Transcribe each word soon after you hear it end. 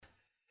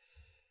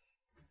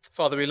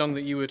Father, we long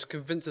that you would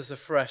convince us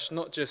afresh,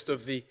 not just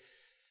of the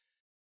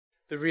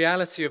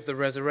reality of the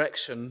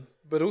resurrection,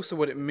 but also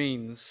what it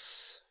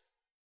means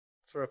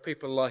for a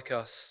people like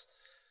us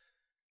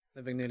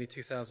living nearly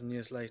 2,000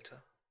 years later.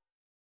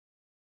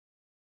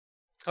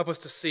 Help us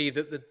to see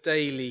that the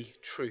daily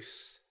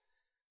truth,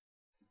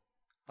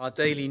 our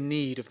daily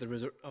need of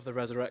the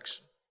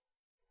resurrection.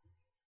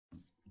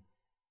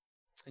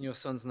 In your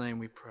Son's name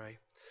we pray.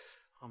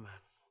 Amen.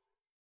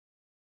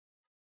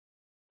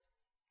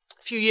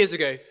 A few years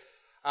ago,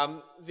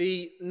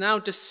 the now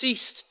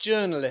deceased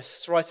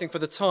journalist writing for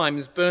The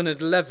Times,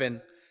 Bernard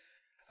Levin,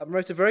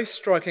 wrote a very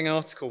striking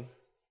article.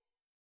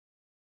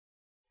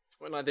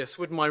 It went like this: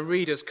 "Would my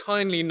readers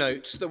kindly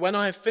note that when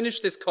I have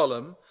finished this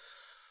column,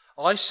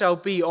 I shall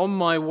be on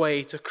my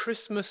way to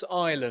Christmas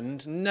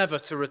Island, never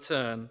to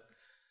return.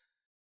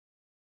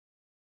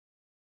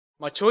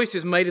 My choice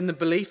is made in the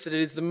belief that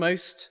it is the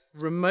most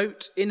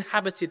remote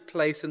inhabited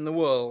place in the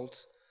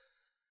world.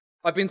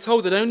 I've been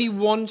told that only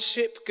one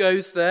ship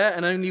goes there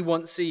and only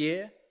once a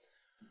year.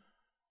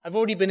 I've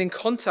already been in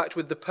contact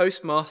with the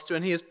postmaster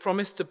and he has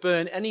promised to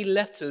burn any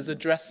letters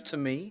addressed to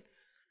me.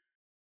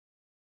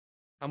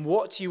 And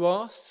what, you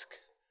ask,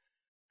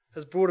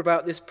 has brought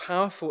about this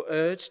powerful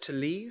urge to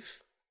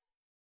leave?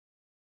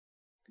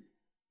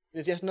 It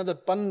is yet another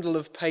bundle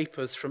of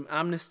papers from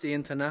Amnesty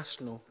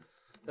International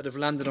that have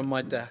landed on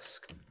my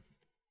desk."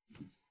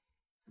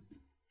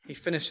 He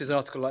finished his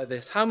article like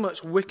this: "How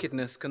much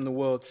wickedness can the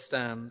world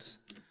stand?"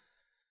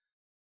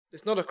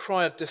 It's not a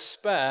cry of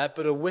despair,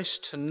 but a wish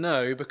to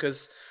know,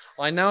 because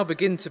I now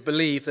begin to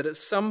believe that at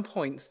some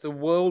point the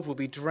world will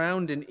be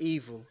drowned in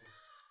evil,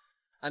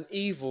 and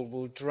evil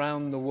will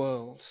drown the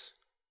world. It's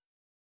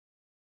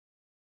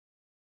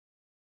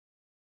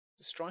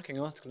a striking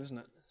article, isn't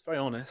it? It's very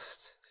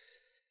honest.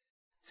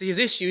 See, his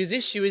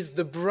issue is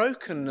the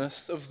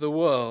brokenness of the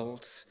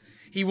world.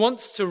 He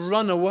wants to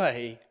run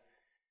away.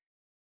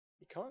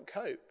 He can't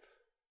cope.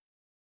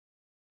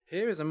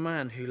 Here is a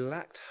man who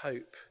lacked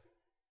hope.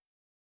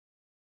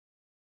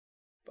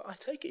 But I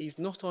take it he's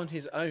not on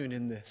his own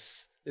in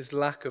this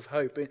lack of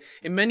hope.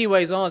 In many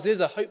ways, ours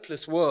is a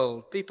hopeless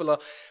world. People are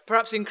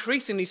perhaps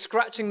increasingly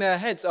scratching their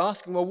heads,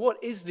 asking, well,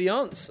 what is the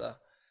answer?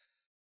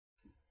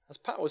 As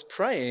Pat was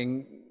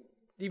praying,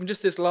 even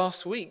just this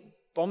last week,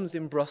 bombs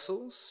in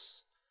Brussels,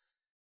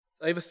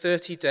 over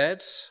 30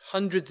 dead,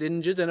 hundreds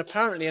injured, and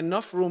apparently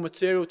enough raw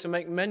material to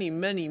make many,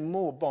 many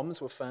more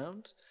bombs were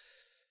found.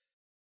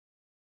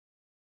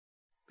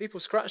 People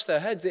scratch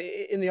their heads.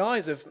 In the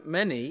eyes of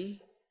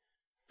many,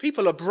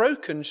 people are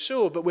broken,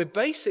 sure, but we're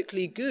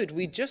basically good.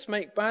 We just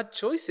make bad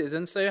choices.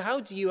 And so how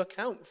do you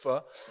account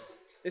for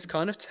this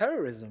kind of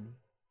terrorism?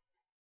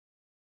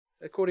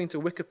 According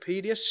to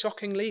Wikipedia,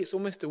 shockingly, it's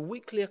almost a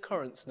weekly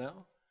occurrence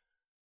now.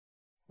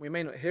 We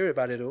may not hear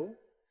about it all.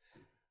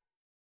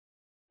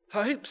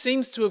 Hope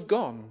seems to have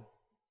gone.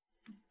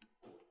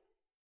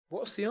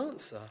 What's the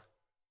answer?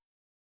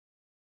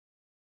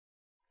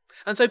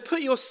 And so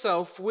put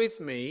yourself with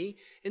me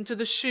into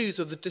the shoes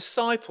of the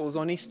disciples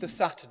on Easter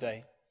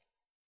Saturday.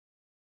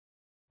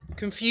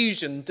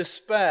 Confusion,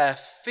 despair,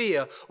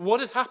 fear.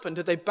 What had happened?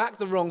 Had they backed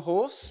the wrong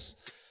horse?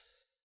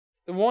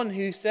 The one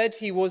who said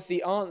he was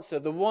the answer,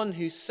 the one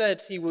who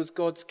said he was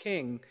God's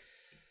king,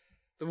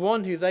 the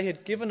one who they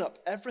had given up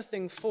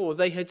everything for,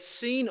 they had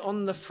seen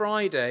on the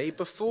Friday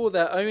before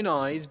their own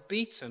eyes,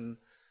 beaten,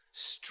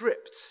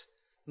 stripped,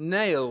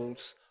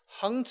 nailed,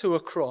 hung to a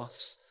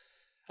cross,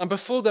 and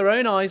before their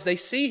own eyes they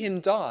see him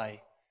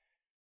die.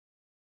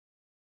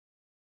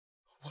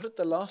 What had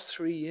the last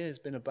 3 years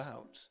been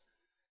about?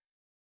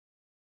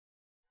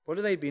 What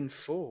had they been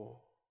for?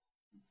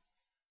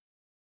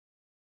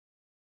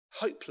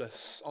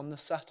 Hopeless on the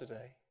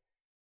Saturday.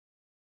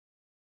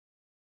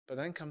 But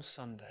then comes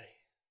Sunday.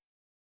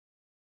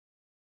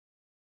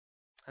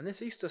 And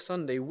this Easter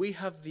Sunday, we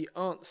have the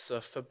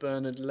answer for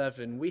Bernard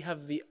Levin. We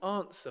have the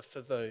answer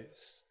for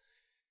those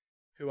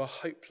who are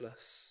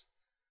hopeless.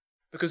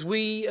 Because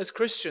we, as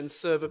Christians,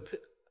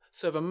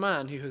 serve a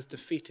man who has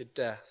defeated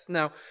death.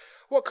 Now,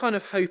 what kind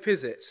of hope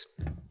is it?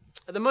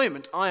 At the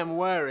moment, I am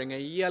wearing a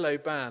yellow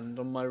band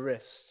on my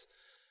wrist.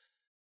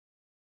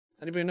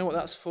 Anybody know what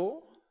that's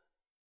for?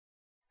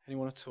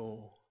 Anyone at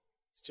all?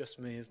 It's just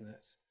me, isn't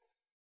it?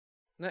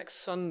 Next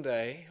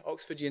Sunday,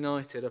 Oxford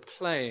United are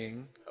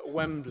playing at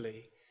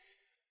Wembley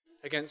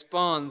against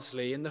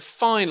Barnsley in the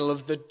final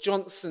of the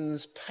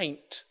Johnson's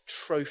Paint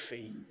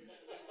Trophy.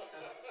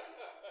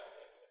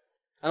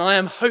 And I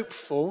am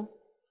hopeful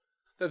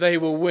that they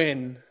will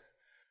win,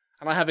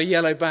 and I have a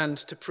yellow band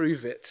to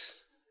prove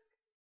it.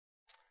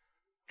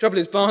 Trouble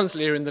is,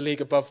 Barnsley are in the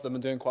league above them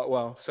and doing quite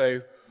well,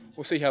 so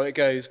we'll see how it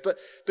goes.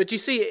 But you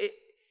see,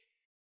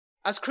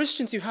 as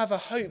Christians who have a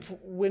hope,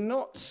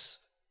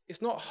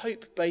 it's not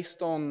hope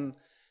based on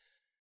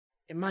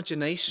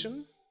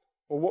imagination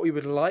or what we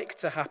would like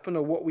to happen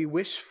or what we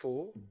wish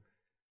for,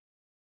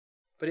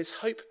 but it's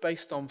hope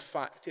based on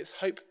fact. It's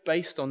hope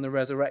based on the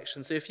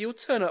resurrection. So if you'll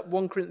turn up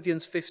 1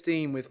 Corinthians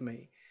 15 with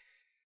me,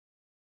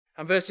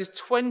 and verses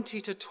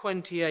 20 to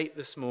 28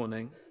 this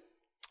morning,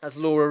 as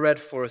Laura read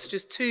for us,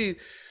 just two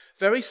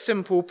very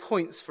simple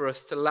points for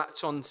us to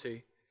latch onto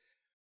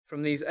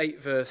from these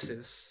 8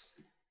 verses.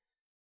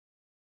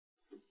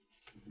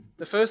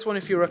 The first one,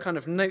 if you're a kind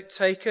of note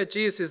taker,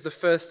 Jesus is the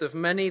first of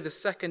many. The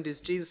second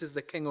is Jesus is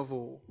the King of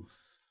all.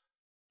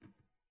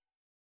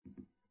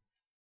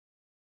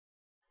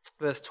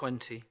 Verse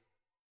 20.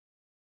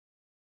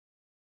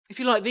 If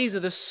you like, these are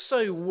the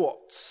so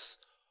whats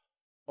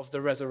of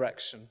the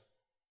resurrection.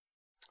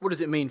 What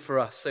does it mean for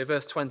us? So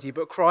verse 20,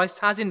 but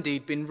Christ has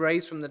indeed been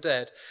raised from the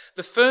dead,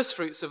 the first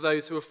fruits of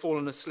those who have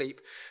fallen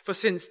asleep. For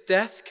since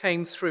death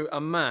came through a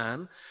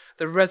man,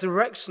 the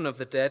resurrection of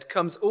the dead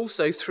comes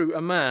also through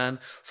a man.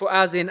 For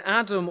as in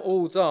Adam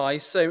all die,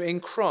 so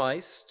in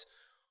Christ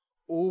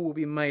all will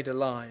be made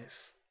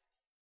alive.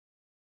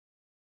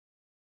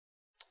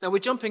 Now we're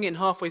jumping in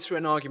halfway through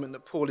an argument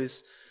that Paul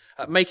is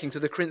making to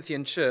the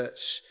Corinthian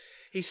church.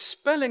 He's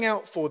spelling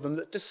out for them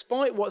that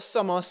despite what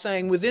some are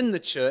saying within the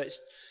church,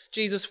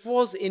 Jesus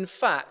was in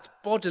fact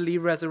bodily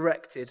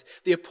resurrected.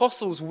 The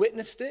apostles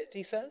witnessed it,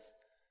 he says.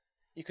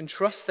 You can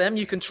trust them.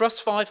 You can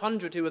trust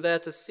 500 who were there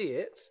to see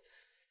it.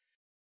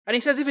 And he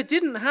says if it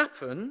didn't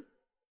happen,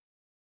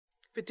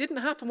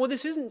 well,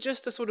 this isn't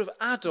just a sort of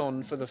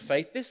add-on for the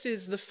faith. This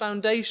is the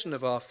foundation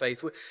of our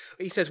faith.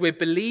 He says we're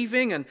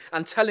believing and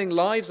telling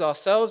lies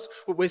ourselves.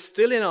 We're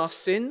still in our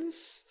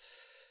sins.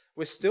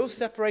 We're still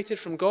separated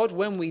from God.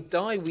 When we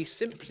die, we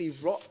simply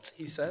rot,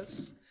 he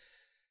says.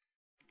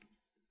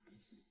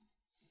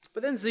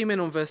 But then zoom in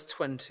on verse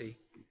 20.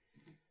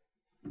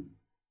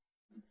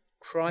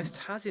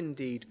 Christ has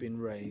indeed been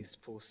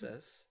raised, Paul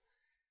says.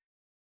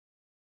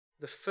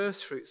 The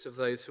first fruits of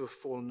those who have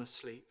fallen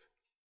asleep.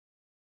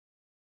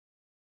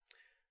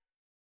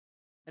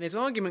 And his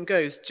argument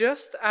goes,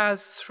 just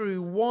as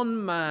through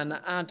one man,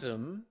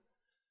 Adam,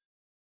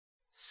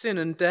 sin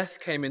and death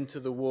came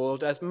into the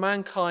world, as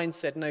mankind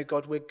said, no,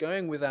 God, we're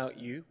going without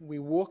you. We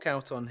walk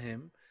out on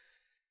him.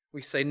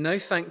 We say, no,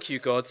 thank you,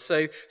 God.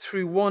 So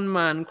through one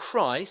man,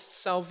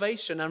 Christ,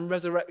 salvation and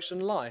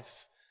resurrection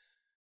life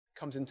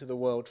comes into the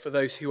world for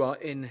those who are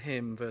in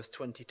him, verse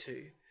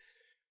 22.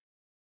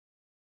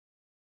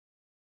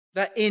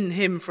 That in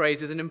him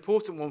phrase is an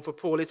important one for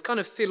Paul. It's kind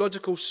of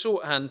theological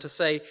shorthand to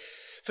say,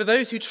 for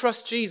those who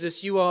trust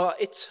Jesus, you are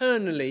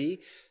eternally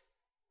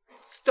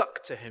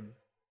stuck to him.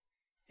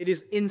 It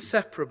is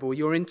inseparable.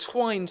 You're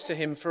entwined to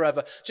him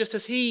forever. Just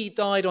as he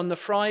died on the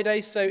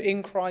Friday, so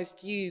in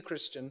Christ you,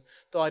 Christian,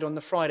 died on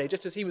the Friday.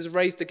 Just as he was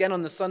raised again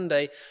on the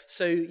Sunday,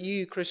 so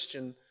you,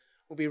 Christian,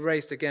 will be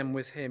raised again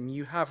with him.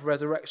 You have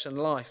resurrection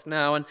life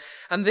now.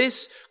 And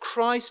this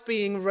Christ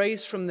being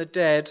raised from the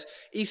dead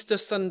Easter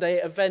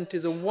Sunday event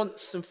is a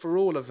once and for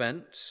all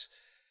event,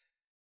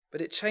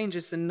 but it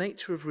changes the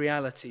nature of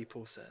reality,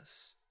 Paul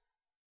says,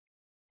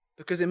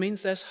 because it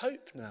means there's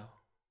hope now.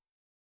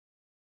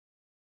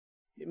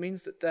 It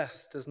means that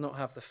death does not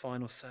have the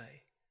final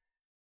say.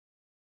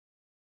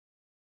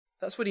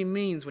 That's what he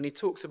means when he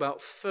talks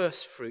about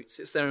first fruits.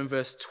 It's there in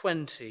verse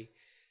 20.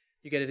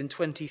 You get it in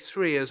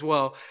 23 as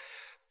well.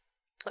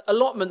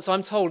 Allotments,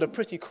 I'm told, are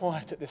pretty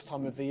quiet at this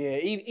time of the year.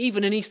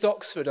 Even in East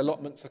Oxford,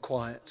 allotments are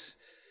quiet.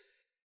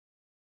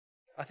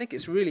 I think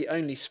it's really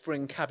only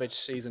spring cabbage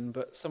season,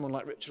 but someone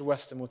like Richard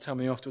Weston will tell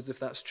me afterwards if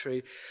that's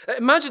true.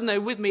 Imagine, though,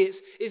 with me,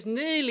 it's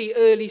nearly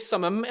early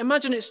summer.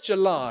 Imagine it's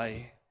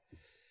July.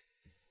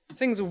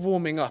 Things are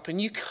warming up,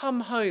 and you come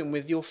home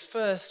with your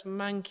first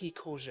manky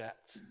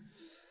courgette.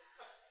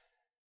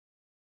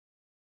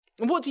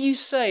 And what do you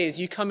say as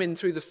you come in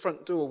through the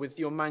front door with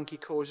your manky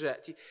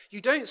courgette?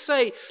 You don't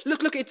say,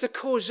 look, it's a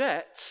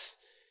courgette.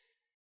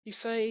 You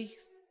say,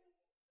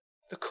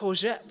 the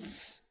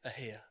courgettes are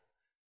here.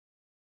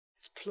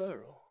 It's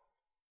plural.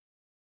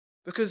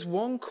 Because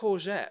one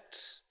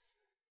courgette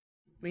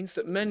means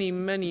that many,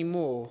 many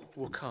more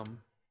will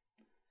come.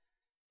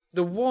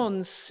 The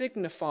one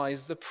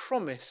signifies the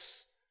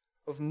promise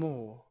of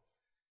more.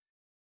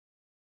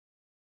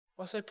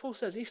 Well, so Paul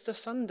says Easter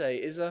Sunday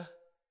is a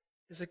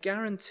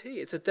guarantee.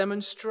 It's a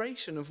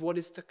demonstration of what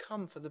is to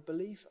come for the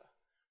believer.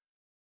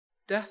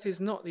 Death is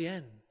not the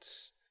end.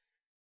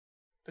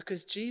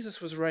 Because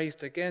Jesus was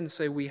raised again,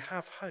 so we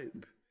have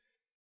hope.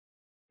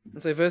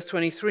 And so verse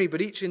 23,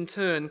 but each in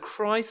turn,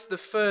 Christ the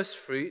first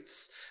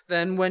fruits,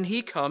 then when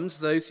he comes,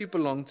 those who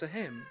belong to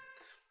him.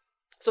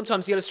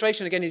 Sometimes the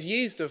illustration again is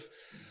used of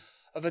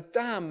a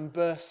dam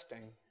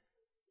bursting.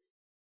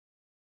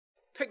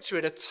 Picture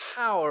it, a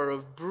tower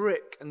of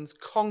brick and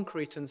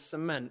concrete and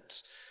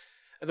cement,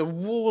 the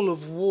wall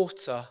of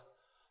water,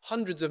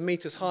 hundreds of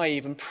meters high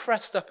even,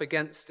 pressed up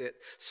against it.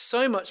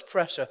 So much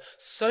pressure,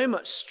 so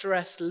much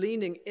stress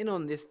leaning in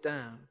on this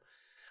dam.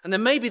 And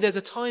then maybe there's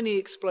a tiny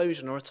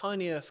explosion or a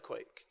tiny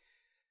earthquake.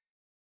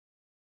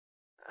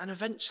 And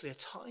eventually a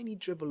tiny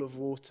dribble of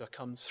water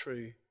comes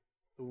through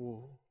the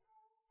wall.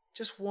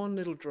 Just one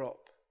little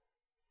drop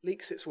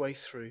leaks its way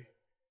through,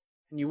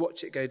 and you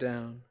watch it go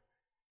down.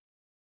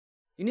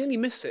 You nearly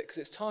miss it because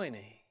it's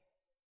tiny.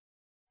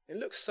 It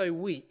looks so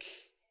weak.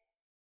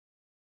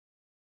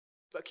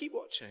 But keep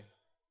watching.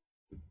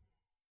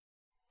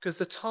 Because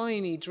the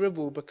tiny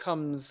dribble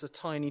becomes a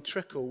tiny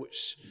trickle,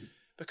 which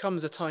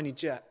becomes a tiny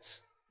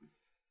jet.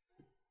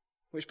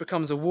 which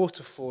becomes a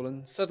waterfall,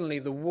 and suddenly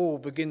the wall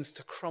begins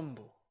to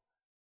crumble,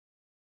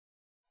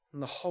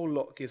 and the whole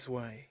lot gives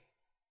way.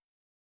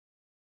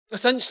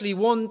 Essentially,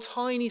 one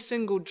tiny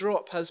single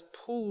drop has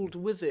pulled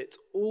with it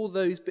all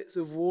those bits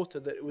of water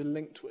that it was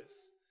linked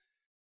with.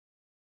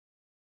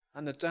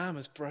 And the dam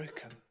has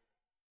broken,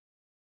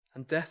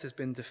 and death has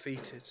been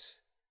defeated.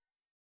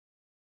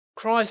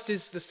 Christ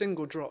is the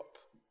single drop.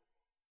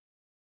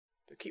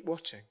 But keep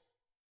watching,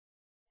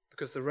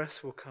 because the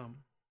rest will come.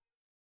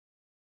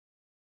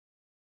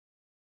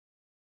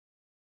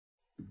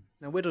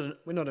 Now,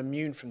 we're not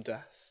immune from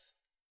death.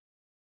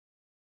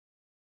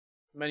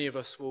 Many of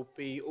us will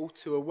be all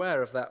too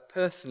aware of that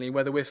personally,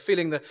 whether we're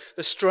feeling the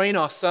strain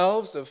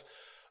ourselves of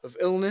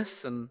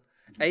illness and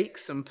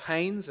aches and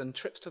pains and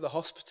trips to the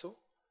hospital.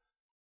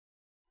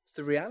 It's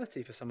the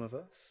reality for some of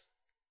us.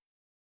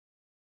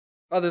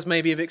 Others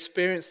maybe have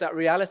experienced that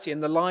reality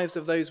in the lives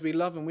of those we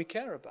love and we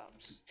care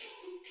about.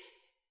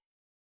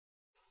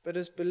 But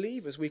as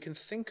believers, we can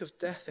think of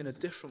death in a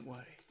different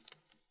way.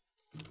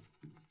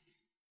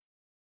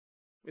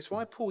 It's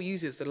why Paul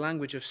uses the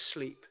language of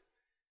sleep.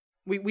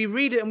 We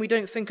read it and we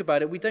don't think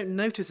about it. We don't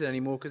notice it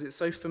anymore because it's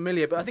so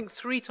familiar. But I think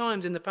 3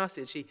 times in the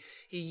passage he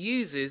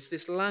uses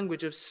this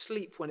language of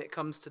sleep when it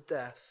comes to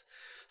death.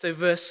 So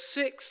verse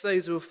 6,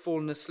 those who have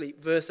fallen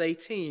asleep. Verse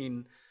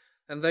 18,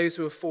 and those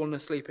who have fallen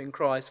asleep in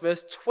Christ.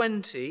 Verse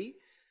 20,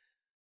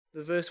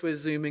 the verse we're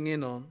zooming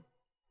in on,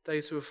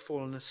 those who have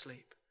fallen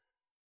asleep.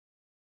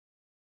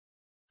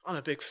 I'm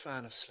a big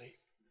fan of sleep.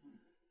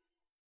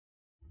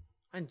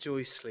 I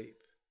enjoy sleep.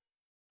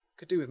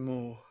 Could do with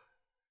more.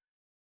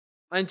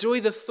 I enjoy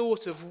the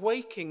thought of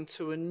waking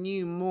to a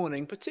new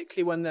morning,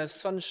 particularly when there's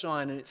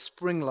sunshine and it's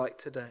spring like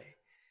today.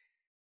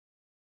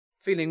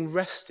 Feeling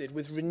rested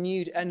with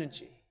renewed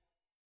energy,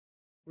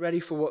 ready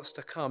for what's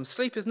to come.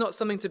 Sleep is not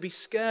something to be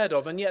scared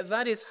of, and yet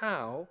that is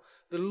how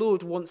the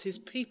Lord wants his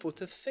people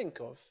to think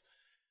of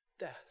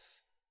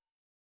death.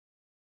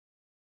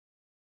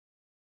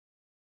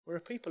 We're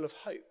a people of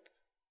hope,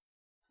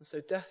 and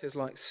so death is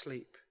like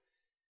sleep.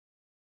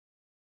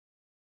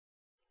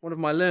 One of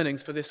my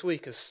learnings for this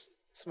week, as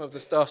some of the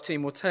staff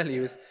team will tell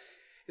you,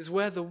 is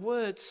where the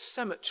word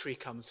cemetery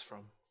comes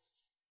from.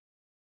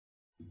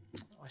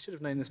 I should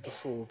have known this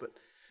before, but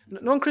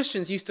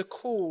non-Christians used to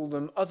call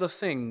them other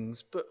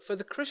things, but for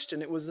the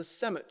Christian it was a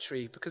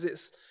cemetery because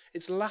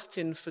it's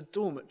Latin for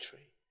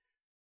dormitory,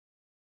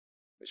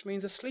 which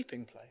means a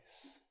sleeping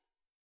place,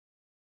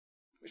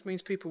 which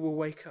means people will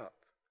wake up.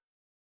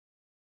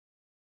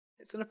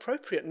 It's an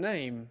appropriate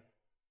name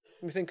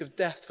when we think of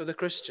death for the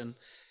Christian.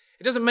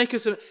 It doesn't make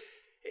us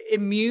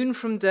immune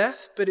from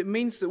death, but it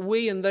means that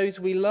we and those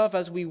we love,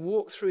 as we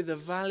walk through the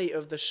valley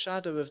of the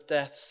shadow of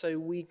death, so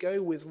we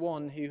go with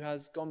one who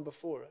has gone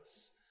before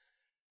us,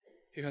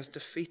 who has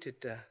defeated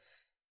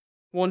death,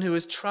 one who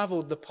has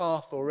travelled the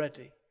path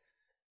already.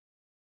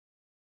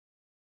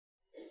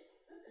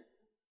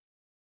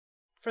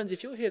 Friends,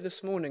 if you're here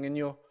this morning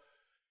and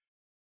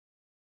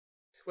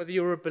whether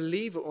you're a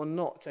believer or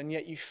not, and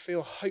yet you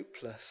feel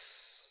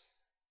hopeless,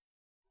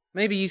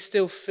 maybe you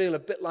still feel a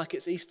bit like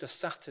it's Easter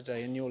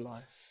Saturday in your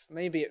life.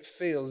 Maybe it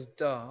feels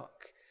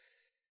dark.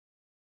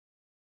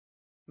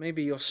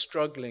 Maybe you're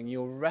struggling,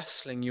 you're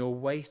wrestling, you're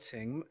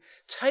waiting.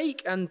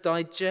 Take and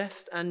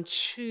digest and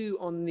chew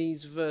on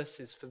these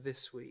verses for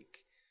this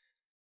week.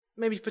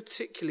 Maybe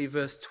particularly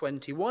verse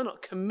 20. Why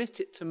not commit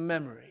it to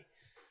memory?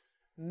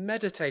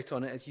 Meditate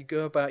on it as you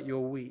go about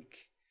your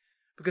week.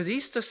 Because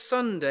Easter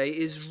Sunday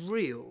is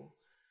real.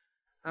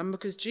 And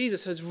because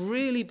Jesus has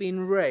really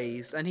been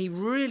raised and he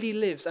really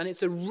lives, and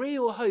it's a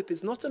real hope,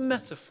 it's not a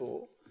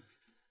metaphor,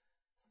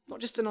 not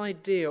just an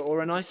idea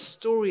or a nice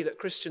story that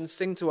Christians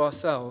sing to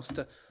ourselves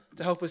to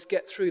help us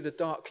get through the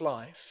dark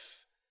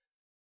life.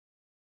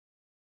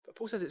 But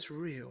Paul says it's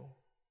real.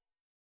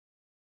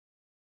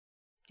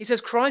 He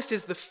says Christ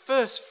is the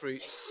first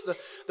fruits,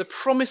 the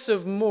promise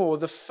of more,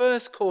 the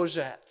first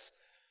courgette,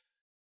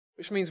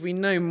 which means we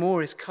know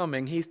more is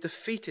coming. He's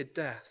defeated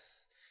death.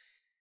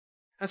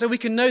 And so we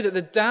can know that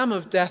the dam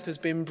of death has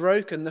been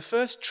broken. The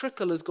first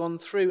trickle has gone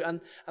through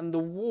and the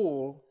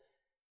wall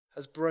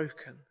has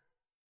broken.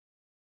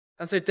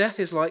 And so death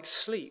is like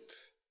sleep,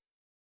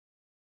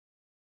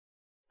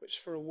 which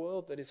for a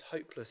world that is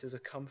hopeless is a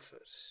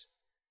comfort.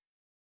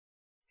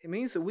 It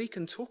means that we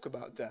can talk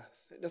about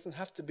death. It doesn't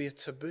have to be a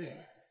taboo.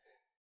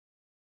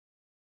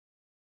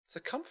 It's a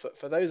comfort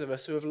for those of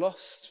us who have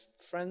lost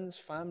friends,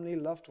 family,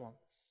 loved ones.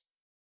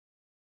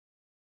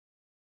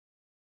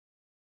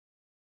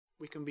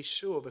 We can be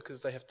sure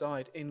because they have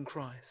died in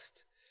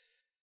Christ.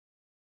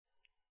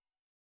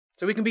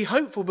 So we can be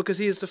hopeful because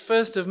he is the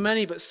first of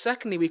many, but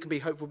secondly, we can be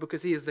hopeful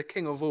because he is the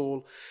King of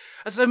all.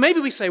 And so maybe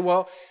we say,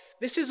 well,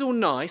 this is all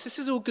nice, this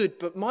is all good,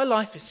 but my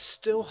life is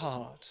still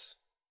hard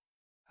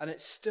and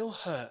it still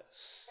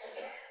hurts.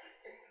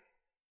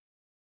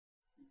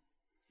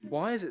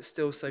 Why is it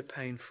still so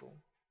painful?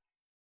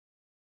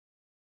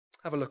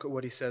 Have a look at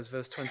what he says,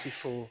 verse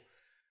 24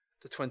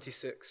 to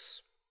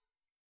 26.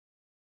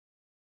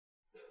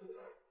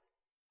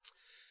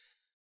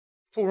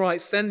 Paul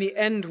writes, then the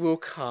end will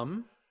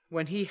come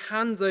when he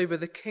hands over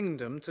the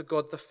kingdom to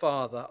God the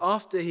Father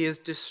after he has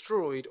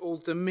destroyed all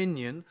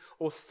dominion,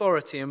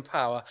 authority, and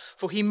power.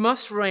 For he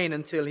must reign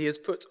until he has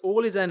put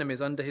all his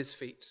enemies under his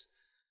feet.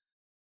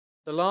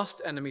 The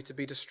last enemy to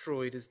be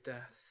destroyed is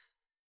death.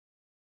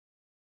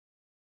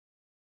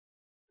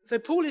 So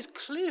Paul is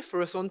clear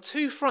for us on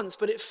two fronts,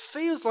 but it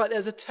feels like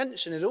there's a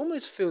tension. It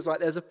almost feels like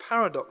there's a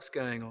paradox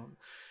going on.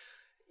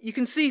 You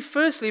can see,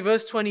 firstly,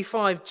 verse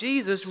 25,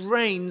 Jesus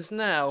reigns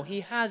now. He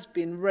has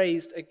been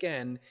raised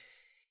again.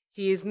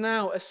 He is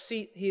now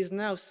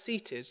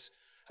seated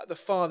at the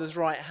Father's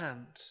right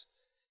hand.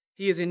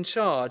 He is in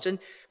charge.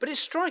 But it's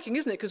striking,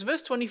 isn't it? Because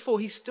verse 24,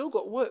 he's still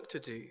got work to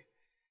do.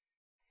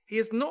 He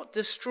has not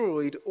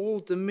destroyed all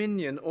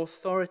dominion,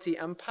 authority,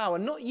 and power.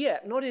 Not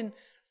yet. Not in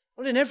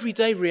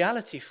everyday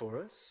reality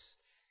for us.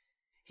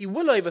 He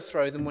will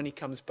overthrow them when he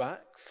comes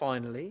back,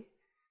 finally.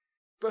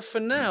 But for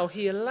now,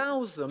 he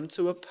allows them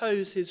to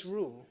oppose his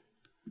rule.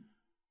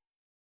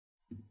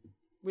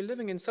 We're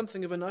living in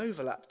something of an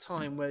overlap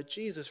time where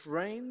Jesus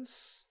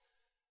reigns,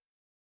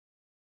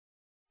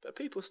 but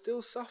people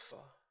still suffer.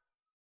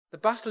 The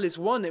battle is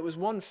won. It was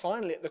won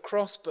finally at the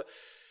cross, but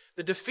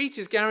the defeat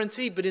is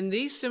guaranteed. But in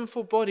these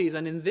sinful bodies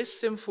and in this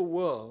sinful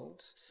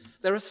world,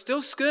 there are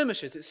still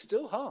skirmishes. It's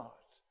still hard.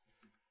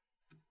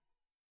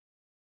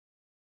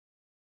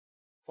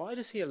 Why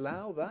does he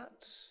allow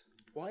that?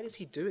 Why does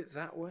he do it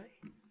that way?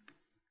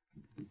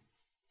 I'm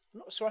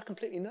not sure I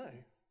completely know.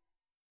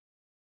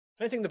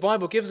 I don't think the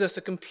Bible gives us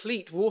a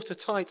complete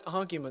watertight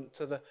argument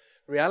to the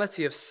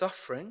reality of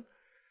suffering.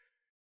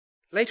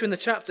 Later in the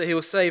chapter, he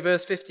will say,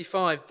 verse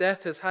 55,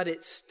 death has had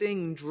its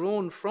sting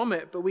drawn from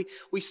it, but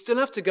we still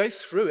have to go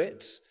through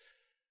it.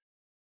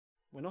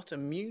 We're not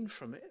immune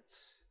from it.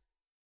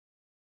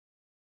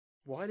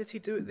 Why does he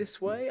do it this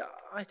way?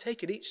 I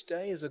take it each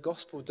day as a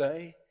gospel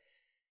day.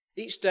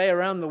 Each day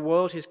around the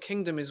world, his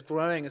kingdom is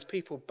growing as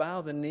people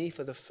bow the knee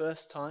for the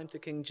first time to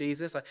King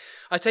Jesus.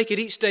 I take it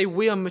each day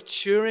we are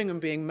maturing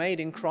and being made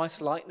in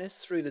Christ's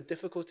likeness through the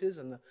difficulties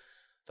and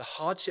the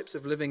hardships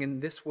of living in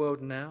this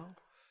world now.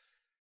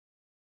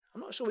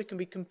 I'm not sure we can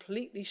be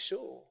completely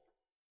sure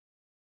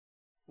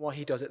why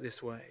he does it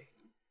this way.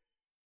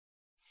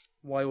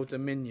 Why all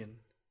dominion,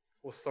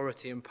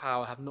 authority, and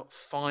power have not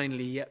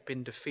finally yet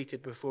been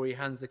defeated before he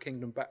hands the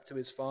kingdom back to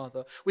his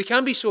Father. We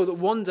can be sure that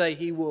one day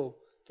he will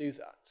do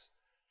that.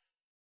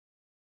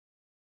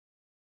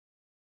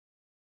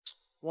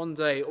 One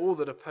day, all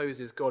that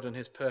opposes God and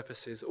his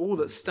purposes, all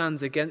that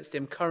stands against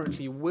him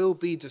currently will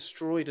be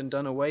destroyed and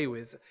done away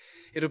with.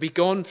 It'll be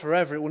gone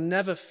forever. It will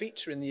never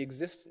feature in the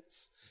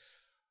existence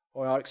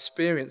or our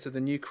experience of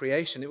the new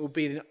creation. It will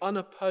be the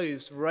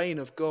unopposed reign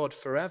of God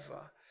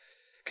forever.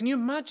 Can you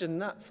imagine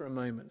that for a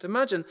moment?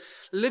 Imagine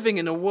living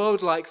in a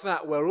world like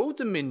that where all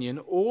dominion,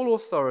 all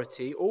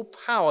authority, all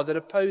power that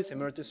oppose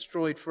him are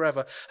destroyed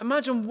forever.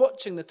 Imagine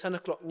watching the 10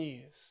 o'clock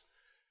news.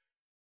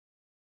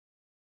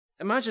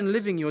 Imagine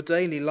living your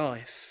daily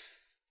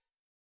life.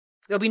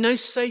 There'll be no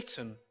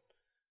Satan,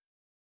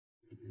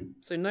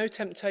 so no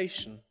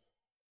temptation,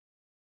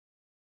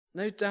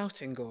 no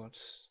doubting God,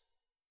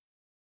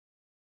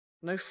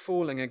 no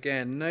falling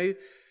again, no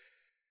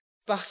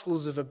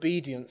battles of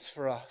obedience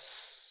for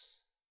us.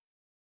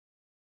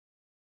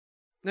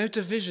 No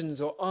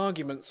divisions or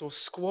arguments or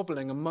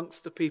squabbling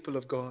amongst the people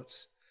of God.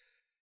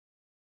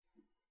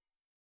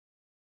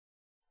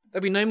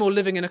 There'll be no more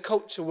living in a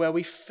culture where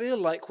we feel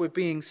like we're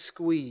being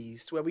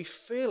squeezed, where we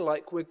feel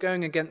like we're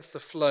going against the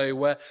flow,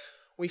 where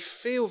we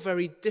feel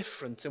very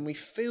different and we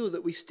feel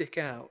that we stick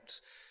out.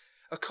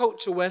 A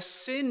culture where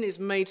sin is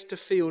made to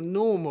feel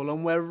normal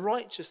and where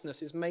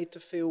righteousness is made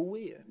to feel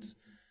weird.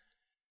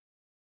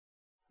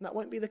 And that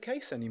won't be the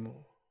case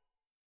anymore.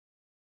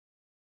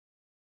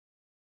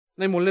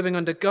 No more living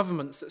under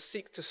governments that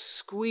seek to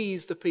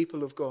squeeze the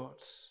people of God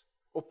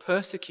or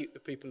persecute the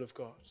people of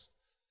God.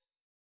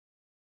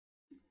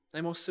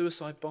 No more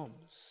suicide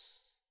bombs.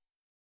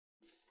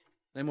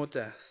 No more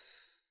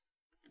death.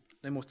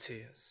 No more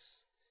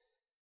tears.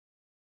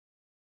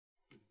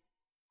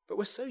 But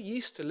we're so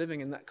used to living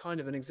in that kind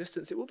of an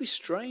existence, it will be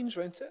strange,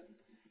 won't it?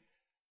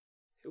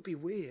 It will be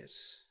weird.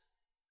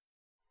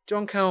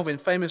 John Calvin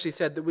famously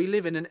said that we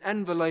live in an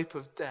envelope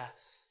of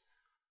death.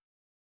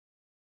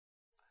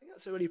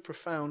 That's a really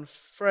profound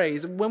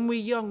phrase. When we're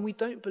young, we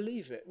don't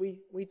believe it.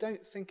 We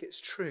don't think it's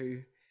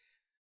true.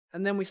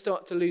 And then we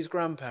start to lose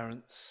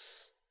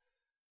grandparents.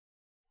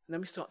 And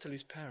then we start to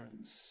lose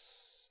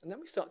parents. And then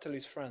we start to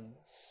lose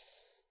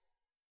friends.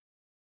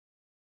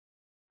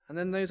 And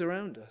then those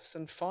around us.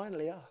 And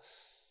finally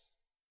us.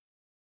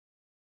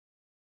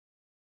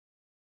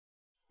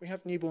 We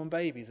have newborn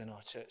babies in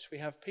our church. We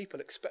have people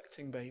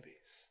expecting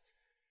babies.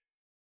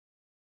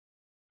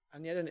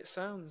 And yet, and it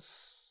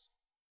sounds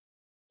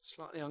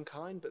slightly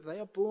unkind, but they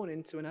are born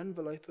into an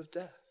envelope of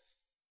death.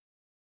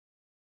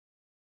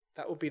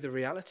 That will be the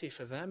reality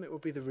for them. It will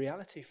be the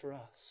reality for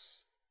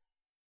us.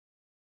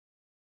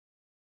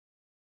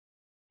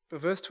 But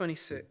verse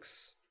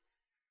 26,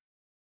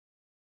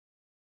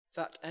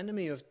 that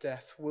enemy of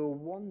death will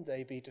one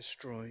day be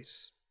destroyed.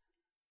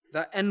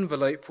 That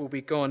envelope will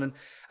be gone.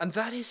 And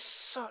that is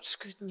such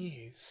good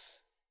news.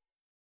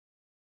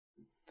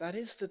 That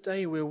is the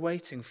day we're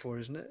waiting for,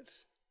 isn't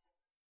it?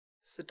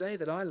 It's the day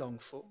that I long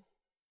for.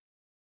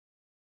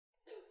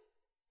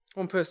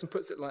 One person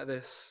puts it like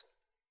this: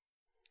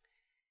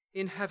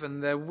 in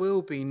heaven there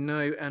will be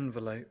no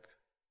envelope.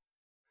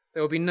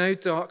 There will be no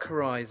dark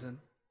horizon.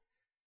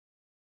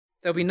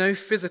 There will be no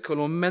physical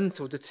or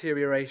mental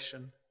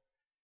deterioration.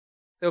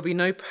 There will be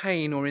no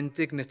pain or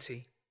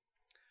indignity.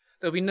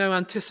 There will be no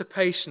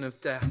anticipation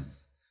of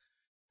death,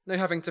 no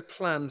having to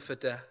plan for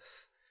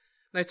death,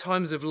 no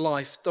times of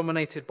life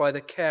dominated by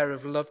the care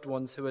of loved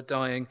ones who are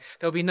dying.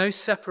 There will be no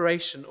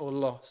separation or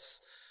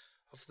loss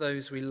of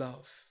those we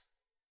love.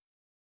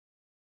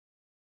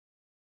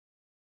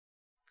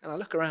 And I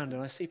look around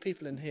and I see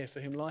people in here for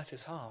whom life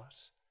is hard.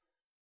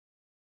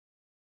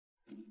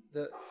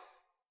 That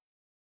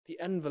the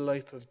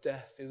envelope of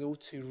death is all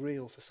too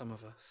real for some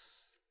of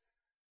us.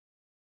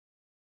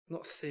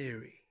 Not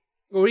theory.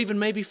 Or even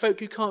maybe folk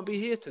who can't be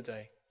here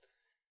today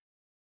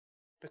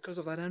because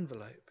of that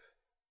envelope.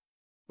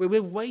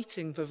 We're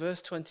waiting for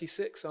verse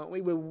 26, aren't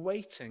we? We're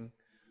waiting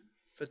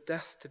for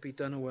death to be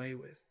done away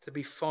with, to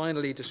be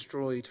finally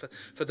destroyed,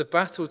 for the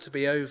battle to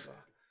be over.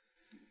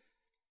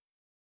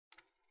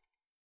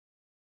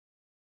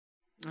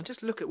 And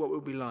just look at what it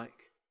will be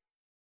like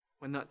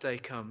when that day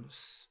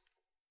comes.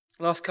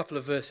 Last couple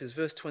of verses,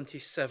 verse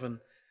 27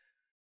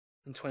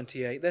 and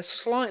 28. They're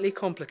slightly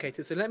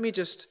complicated, so let me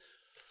just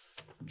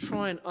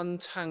try and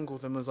untangle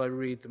them as I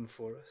read them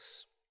for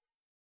us.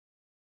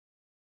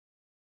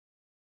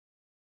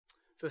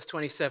 Verse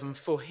 27,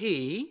 for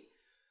he,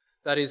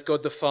 that is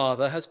God the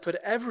Father, has put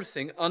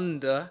everything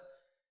under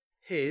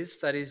his,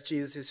 that is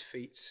Jesus'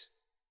 feet.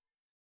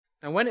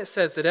 Now when it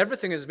says that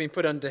everything has been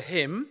put under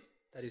him,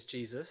 that is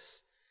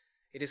Jesus,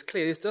 it is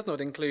clear this does not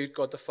include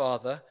God the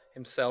Father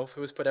himself,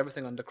 who has put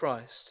everything under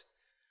Christ.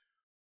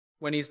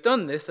 When he's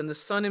done this, then the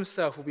Son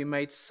himself will be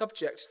made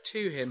subject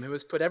to him who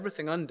has put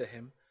everything under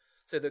him,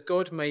 so that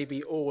God may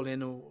be all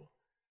in all.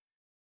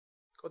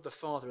 God the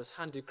Father has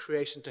handed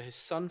creation to his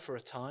Son for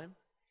a time,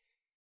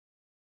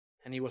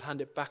 and he will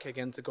hand it back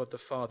again to God the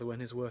Father when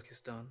his work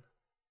is done.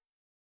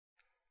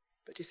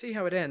 But you see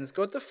how it ends.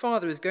 God the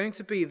Father is going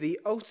to be the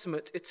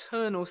ultimate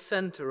eternal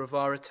center of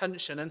our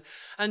attention.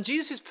 And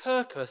Jesus'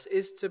 purpose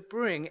is to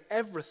bring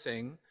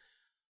everything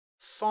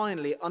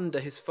finally under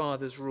his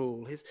Father's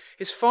rule.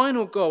 His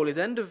final goal is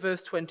end of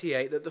verse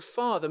 28, that the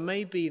Father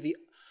may be the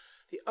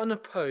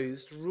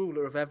unopposed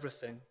ruler of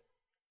everything.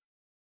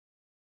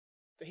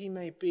 That he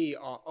may be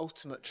our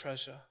ultimate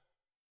treasure.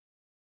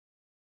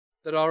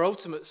 That our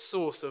ultimate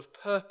source of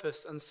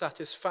purpose and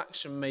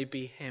satisfaction may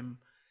be him.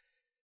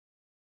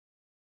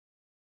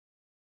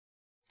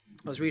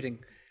 I was reading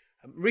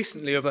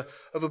recently of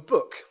a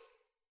book.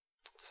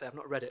 To say I've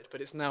not read it, but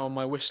it's now on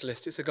my wish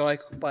list. It's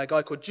by a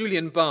guy called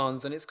Julian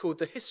Barnes, and it's called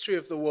The History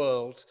of the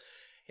World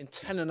in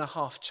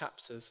 10.5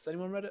 chapters. Has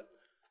anyone read it?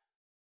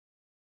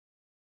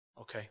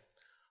 Okay,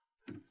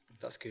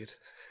 that's good.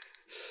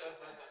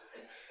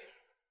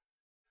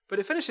 But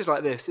it finishes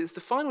like this. It's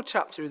the final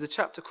chapter is a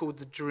chapter called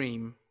The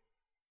Dream.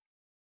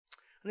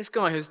 And this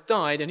guy has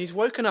died and he's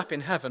woken up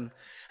in heaven,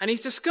 and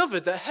he's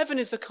discovered that heaven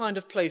is the kind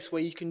of place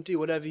where you can do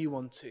whatever you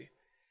want to.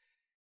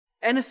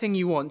 Anything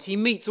you want. He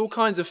meets all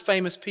kinds of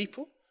famous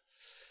people.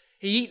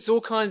 He eats all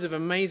kinds of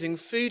amazing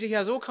food. He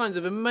has all kinds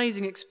of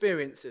amazing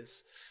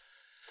experiences.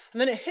 And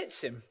then it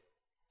hits him.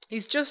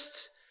 He's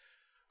just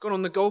gone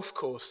on the golf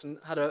course and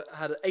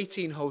had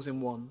 18 holes in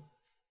one.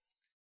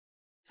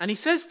 And he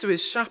says to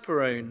his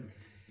chaperone,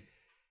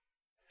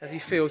 as he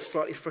feels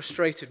slightly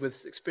frustrated with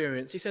his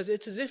experience, he says,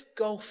 it's as if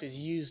golf is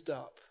used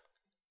up.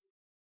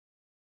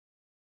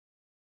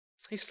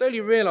 He slowly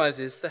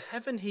realizes the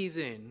heaven he's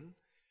in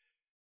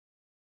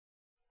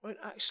won't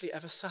actually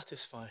ever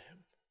satisfy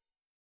him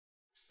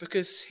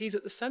because he's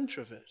at the center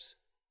of it.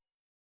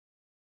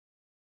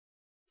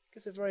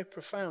 It's a very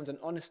profound and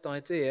honest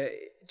idea.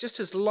 Just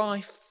as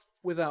life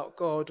without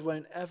God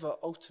won't ever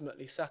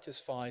ultimately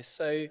satisfy,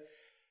 so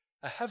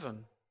a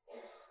heaven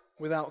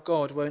without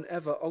God won't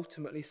ever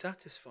ultimately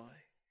satisfy.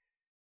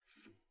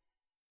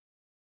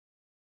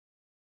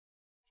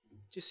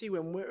 Do you see,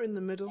 when we're in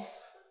the middle,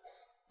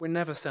 we're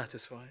never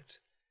satisfied.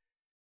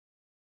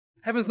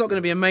 Heaven's not going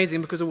to be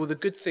amazing because of all the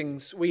good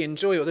things we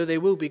enjoy, although they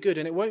will be good,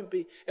 and it won't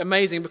be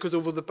amazing because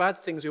of all the bad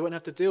things we won't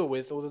have to deal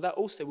with, although that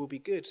also will be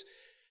good.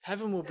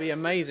 Heaven will be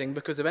amazing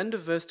because of end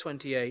of verse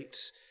 28,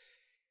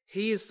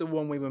 he is the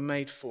one we were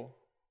made for,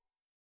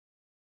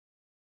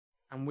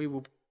 and we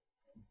will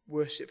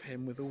worship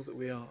him with all that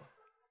we are.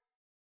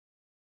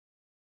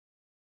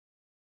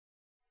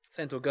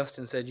 St.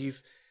 Augustine said,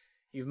 you've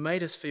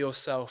made us for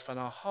yourself, and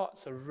our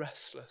hearts are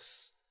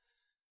restless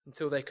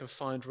until they can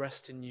find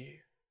rest in you.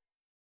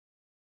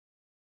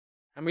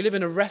 And we live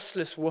in a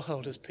restless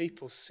world as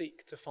people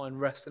seek to find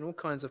rest in all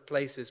kinds of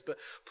places. But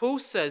Paul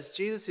says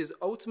Jesus'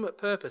 ultimate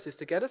purpose is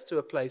to get us to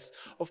a place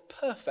of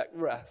perfect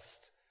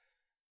rest.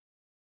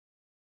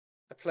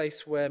 A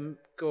place where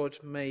God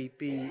may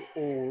be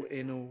all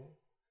in all.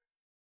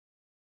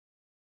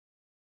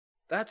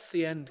 That's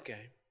the end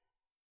game.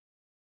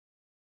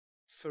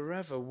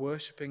 forever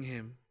worshipping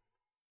him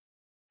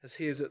as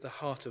he is at the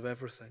heart of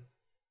everything.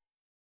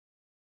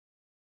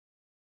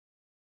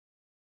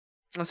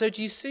 And so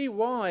do you see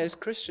why, as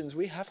Christians,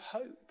 we have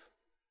hope?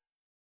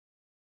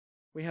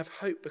 We have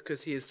hope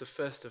because he is the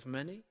first of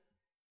many.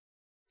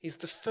 He's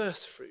the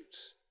first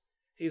fruit.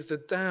 He's the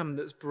dam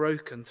that's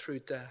broken through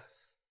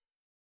death.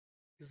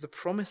 He's the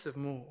promise of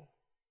more.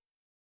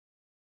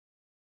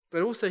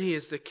 But also he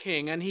is the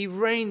king, and he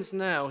reigns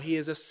now. He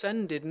is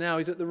ascended now.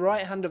 He's at the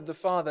right hand of the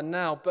Father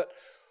now. But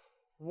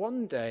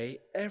one day,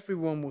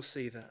 everyone will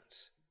see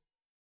that.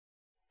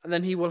 And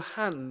then he will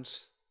hand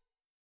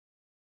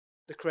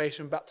the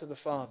creation back to the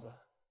Father,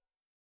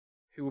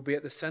 who will be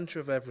at the center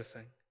of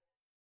everything.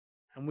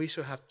 And we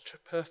shall have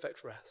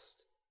perfect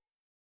rest.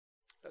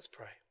 Let's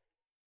pray.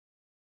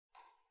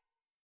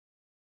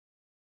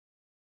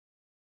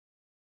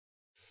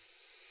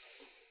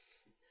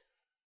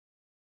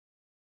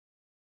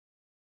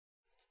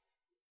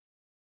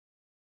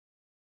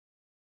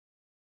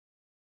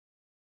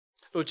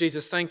 Lord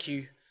Jesus, thank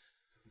you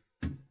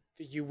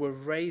that you were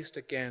raised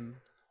again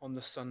on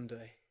the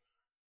Sunday.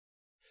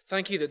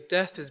 Thank you that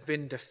death has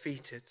been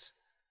defeated.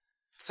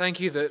 Thank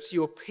you that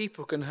your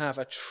people can have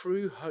a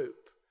true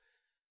hope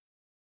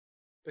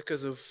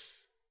because of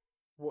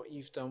what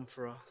you've done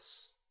for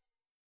us.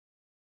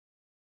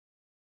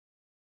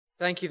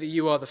 Thank you that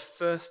you are the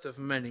first of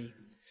many.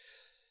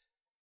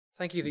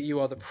 Thank you that you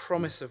are the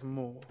promise of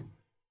more.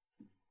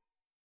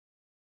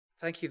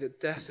 Thank you that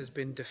death has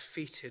been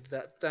defeated,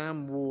 that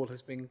damn wall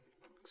has been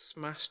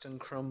smashed and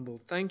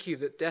crumbled. Thank you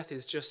that death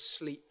is just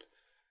sleep.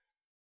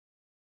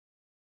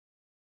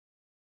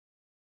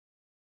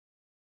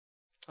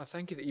 I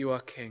thank you that you are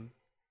King.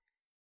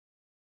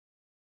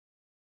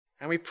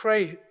 And we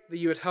pray that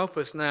you would help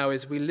us now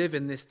as we live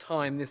in this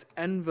time, this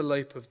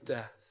envelope of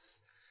death,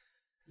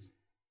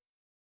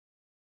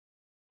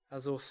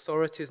 as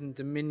authorities and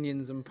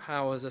dominions and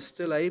powers are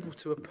still able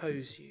to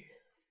oppose you.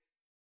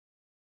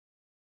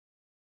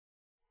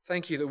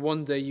 Thank you that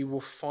one day you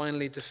will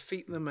finally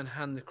defeat them and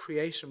hand the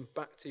creation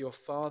back to your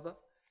Father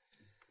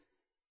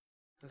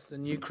as the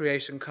new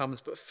creation comes.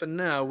 But for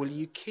now, will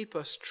you keep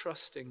us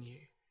trusting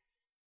you?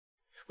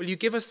 Will you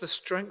give us the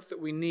strength that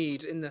we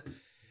need in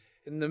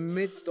the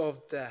midst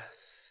of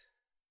death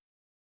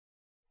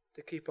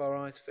to keep our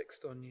eyes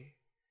fixed on you?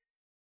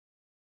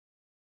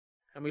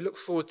 And we look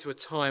forward to a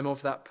time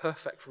of that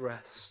perfect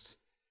rest.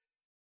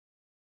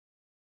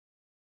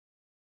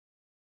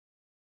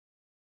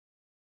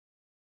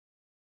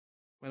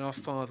 When our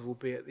Father will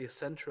be at the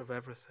center of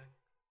everything,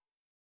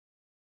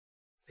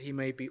 that he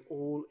may be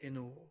all in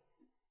all.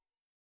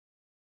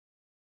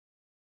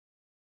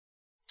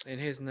 In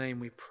his name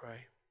we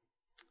pray.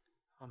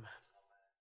 Amen.